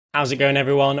How's it going,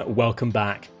 everyone? Welcome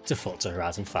back to Forza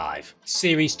Horizon 5.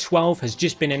 Series 12 has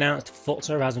just been announced for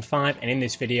Forza Horizon 5, and in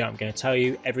this video I'm going to tell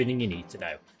you everything you need to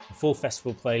know. The full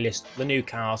festival playlist, the new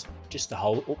cars, just the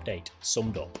whole update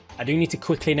summed up. I do need to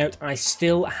quickly note I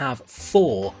still have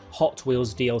 4 Hot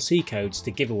Wheels DLC codes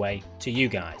to give away to you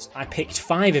guys. I picked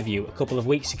 5 of you a couple of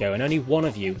weeks ago and only 1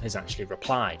 of you has actually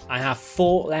replied. I have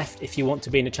 4 left. If you want to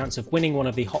be in a chance of winning one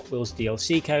of the Hot Wheels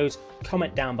DLC codes,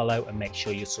 comment down below and make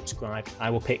sure you're subscribed. I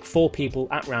will pick 4 people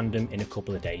at random in a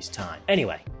couple of days' time.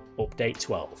 Anyway, Update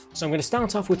 12. So I'm going to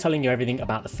start off with telling you everything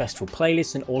about the festival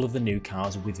playlist and all of the new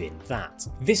cars within that.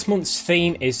 This month's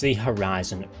theme is the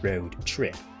Horizon Road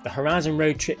Trip. The Horizon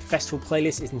Road Trip festival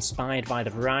playlist is inspired by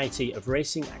the variety of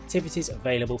racing activities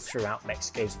available throughout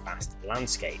Mexico's vast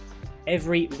landscape.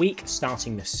 Every week,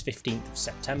 starting the 15th of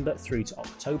September through to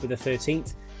October the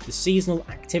 13th, the seasonal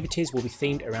activities will be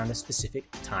themed around a specific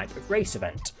type of race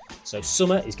event. So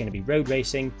summer is going to be road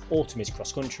racing, autumn is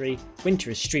cross country,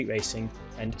 winter is street racing,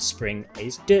 and spring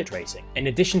is dirt racing. In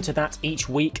addition to that, each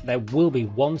week there will be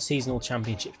one seasonal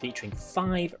championship featuring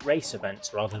 5 race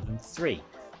events rather than 3,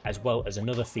 as well as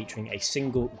another featuring a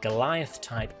single Goliath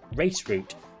type race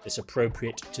route that's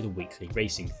appropriate to the weekly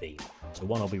racing theme. So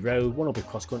one will be road, one will be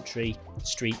cross country,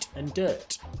 street and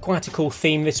dirt. Quite a cool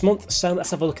theme this month, so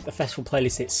let's have a look at the festival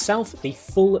playlist itself. The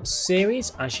full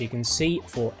series, as you can see,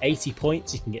 for 80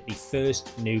 points you can get the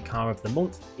first new car of the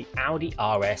month, the Audi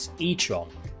RS e-tron.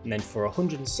 And then for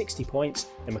 160 points,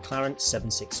 the McLaren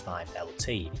 765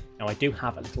 LT. Now I do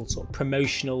have a little sort of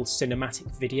promotional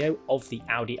cinematic video of the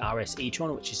Audi RS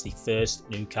e-tron, which is the first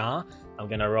new car. I'm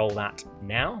going to roll that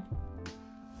now.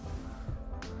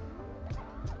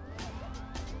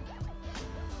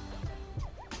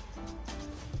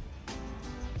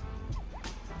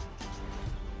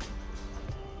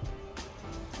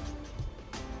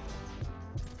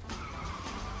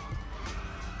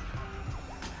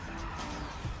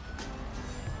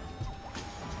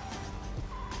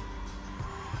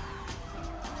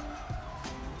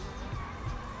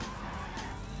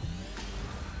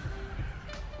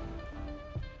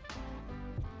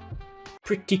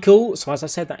 Pretty cool. So as I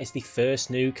said, that is the first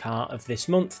new car of this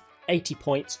month, 80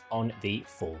 points on the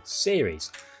full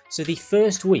series. So the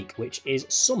first week, which is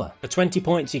summer, for 20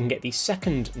 points you can get the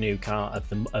second new car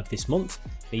of this month,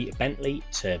 the Bentley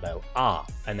Turbo R,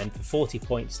 and then for 40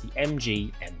 points the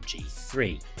MG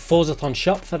MG3. The Forzathon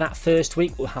shop for that first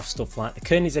week will have stuff like the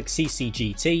Koenigsegg CC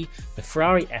GT, the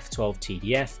Ferrari F12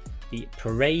 TDF, the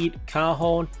Parade car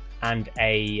horn, and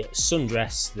a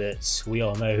sundress that we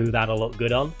all know who that'll look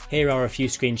good on. Here are a few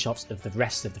screenshots of the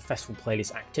rest of the festival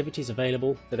playlist activities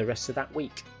available for the rest of that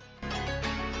week.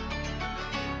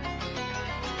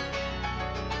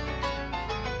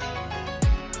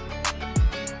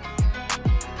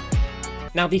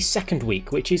 Now the second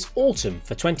week, which is autumn,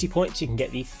 for 20 points you can get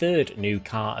the third new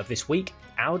car of this week,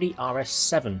 Audi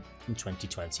RS7 from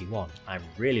 2021. I'm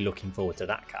really looking forward to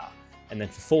that car. And then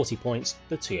for 40 points,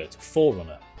 the Toyota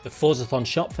 4Runner. The Forzathon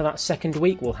shop for that second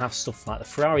week will have stuff like the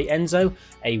Ferrari Enzo,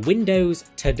 a Windows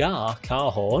Tada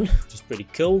car horn, which is pretty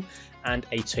cool, and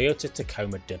a Toyota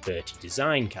Tacoma Diverti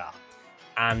design car,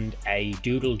 and a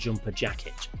Doodle Jumper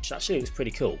jacket, which actually looks pretty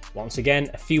cool. Once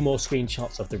again, a few more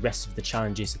screenshots of the rest of the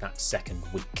challenges that second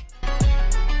week.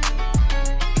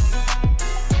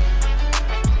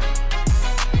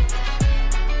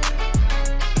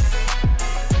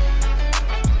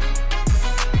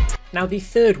 Now the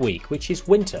third week, which is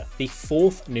winter, the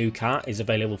fourth new car is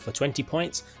available for 20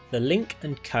 points, the Link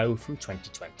 & Co from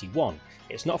 2021.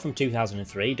 It's not from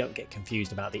 2003, don't get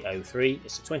confused about the 03,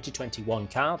 it's a 2021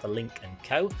 car, the Link &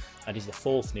 Co. That is the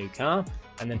fourth new car,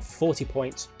 and then for 40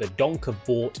 points, the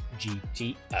Donkavort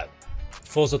GTO.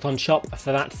 Forzathon shop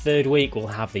for that third week will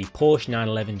have the Porsche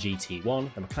 911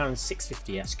 GT1, the McLaren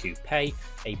 650S Coupe,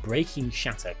 a Braking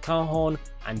Shatter car horn,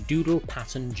 and Doodle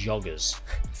Pattern joggers.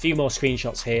 A few more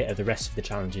screenshots here of the rest of the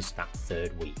challenges that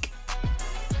third week.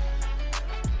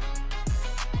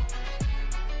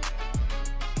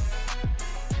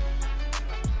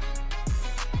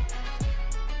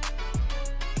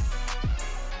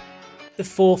 The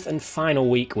fourth and final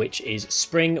week, which is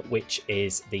spring, which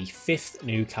is the fifth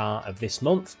new car of this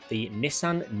month, the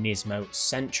Nissan Nismo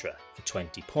Sentra for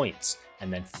 20 points.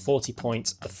 And then for 40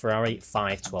 points, the Ferrari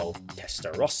 512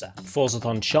 Testarossa.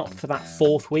 Forzathon shop for that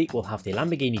fourth week will have the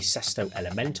Lamborghini Sesto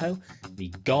Elemento, the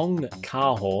Gong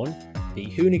car horn, the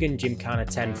Hoonigan Gymkhana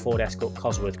 10 Ford Escort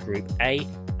Cosworth Group A,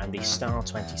 and the Star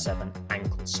 27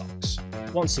 ankle socks.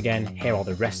 Once again, here are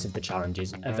the rest of the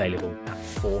challenges available at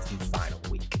fourth and final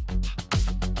week.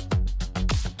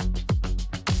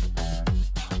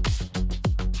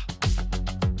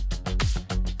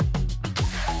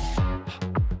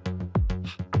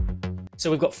 So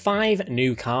we've got 5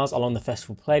 new cars along the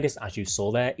festival playlist, as you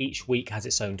saw there. Each week has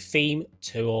its own theme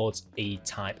towards a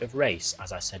type of race.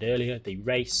 As I said earlier, the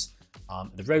race,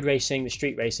 the road racing, the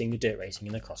street racing, the dirt racing,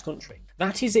 and the cross country.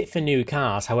 That is it for new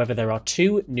cars. However, there are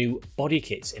 2 new body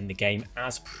kits in the game,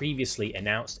 as previously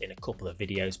announced in a couple of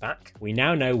videos back. We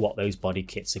now know what those body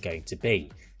kits are going to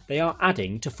be. They are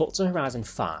adding to Forza Horizon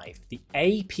 5 the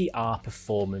APR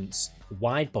Performance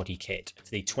wide body kit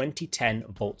for the 2010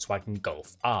 Volkswagen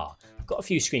Golf R. I've got a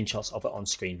few screenshots of it on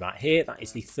screen right here. That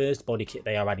is the first body kit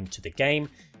they are adding to the game.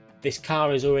 This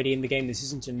car is already in the game. This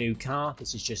isn't a new car,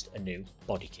 this is just a new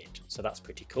body kit, so that's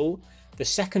pretty cool. The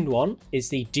second one is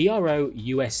the DRO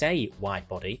USA wide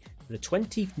body for the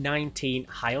 2019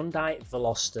 Hyundai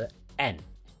Veloster N.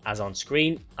 As on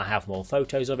screen, I have more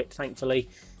photos of it, thankfully.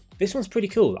 This one's pretty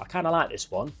cool. I kind of like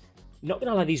this one. Not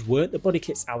gonna lie, these weren't the body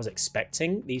kits I was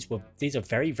expecting. These are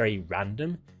very, very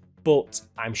random, but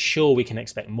I'm sure we can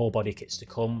expect more body kits to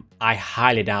come. I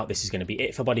highly doubt this is going to be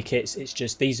it for body kits. It's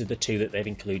just these are the 2 that they've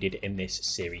included in this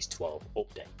Series 12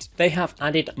 update. They have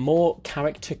added more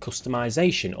character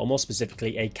customization, or more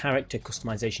specifically a character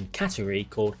customization category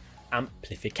called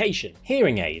amplification.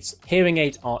 Hearing aids. Hearing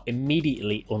aids are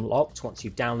immediately unlocked once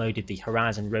you've downloaded the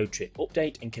Horizon Road Trip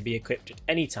update and can be equipped at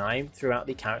any time throughout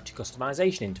the character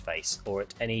customization interface or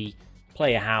at any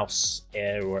player house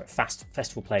or at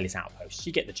festival playlist outposts.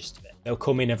 You get the gist of it. They'll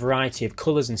come in a variety of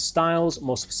colours and styles,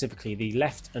 more specifically the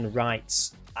left and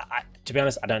rights. To be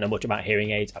honest, I don't know much about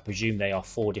hearing aids. I presume they are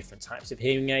 4 different types of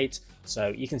hearing aids. So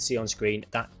you can see on screen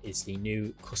that is the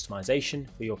new customization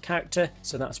for your character.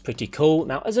 So that's pretty cool.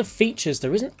 Now, as of features,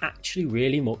 there isn't actually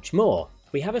really much more.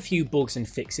 We have a few bugs and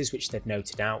fixes which they've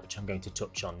noted out, which I'm going to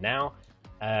touch on now.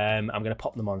 I'm going to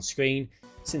pop them on screen.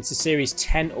 Since the Series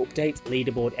 10 update,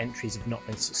 leaderboard entries have not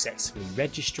been successfully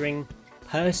registering.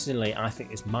 Personally, I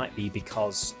think this might be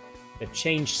because they've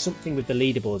changed something with the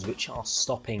leaderboards which are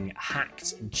stopping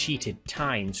hacked and cheated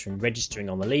times from registering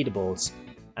on the leaderboards,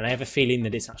 and I have a feeling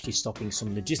that it's actually stopping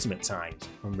some legitimate times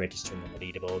from registering on the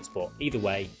leaderboards. But either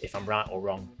way, if I'm right or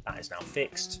wrong, that is now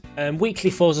fixed.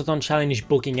 Weekly Forzathon challenge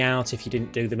bugging out if you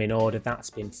didn't do them in order, that's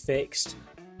been fixed.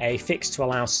 A fix to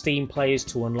allow Steam players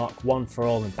to unlock One for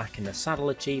All and Back in the Saddle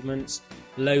achievements.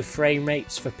 Low frame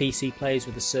rates for PC players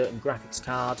with a certain graphics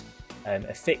card.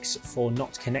 A fix for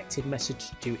not connected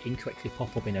message to incorrectly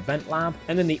pop up in Event Lab,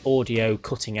 and then the audio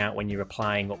cutting out when you're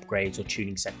applying upgrades or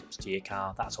tuning setups to your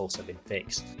car, that's also been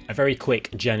fixed. A very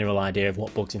quick general idea of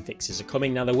what bugs and fixes are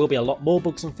coming. Now, there will be a lot more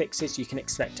bugs and fixes. You can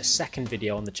expect a second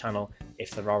video on the channel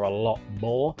if there are a lot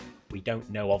more. We don't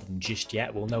know of them just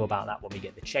yet. We'll know about that when we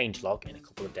get the changelog in a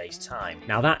couple of days' time.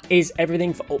 Now, that is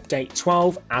everything for update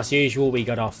 12. As usual, we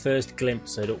got our first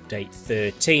glimpse at update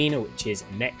 13, which is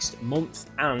next month,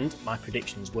 and my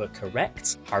predictions were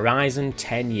correct. Horizon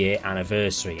 10-year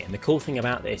anniversary. And the cool thing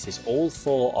about this is all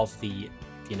 4 of the,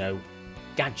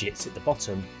 gadgets at the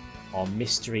bottom are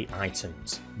mystery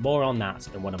items. More on that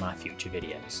in one of my future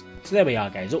videos. So there we are,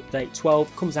 guys. Update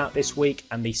 12 comes out this week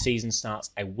and the season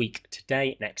starts a week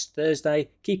today, next Thursday.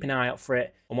 Keep an eye out for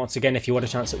it. And once again, if you want a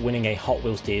chance at winning a Hot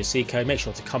Wheels DLC code, make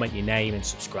sure to comment your name and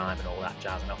subscribe and all that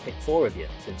jazz, and I'll pick 4 of you,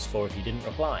 since 4 of you didn't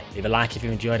reply. Leave a like if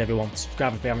you enjoyed, everyone.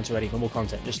 Subscribe if you haven't already for more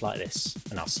content just like this,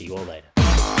 and I'll see you all later.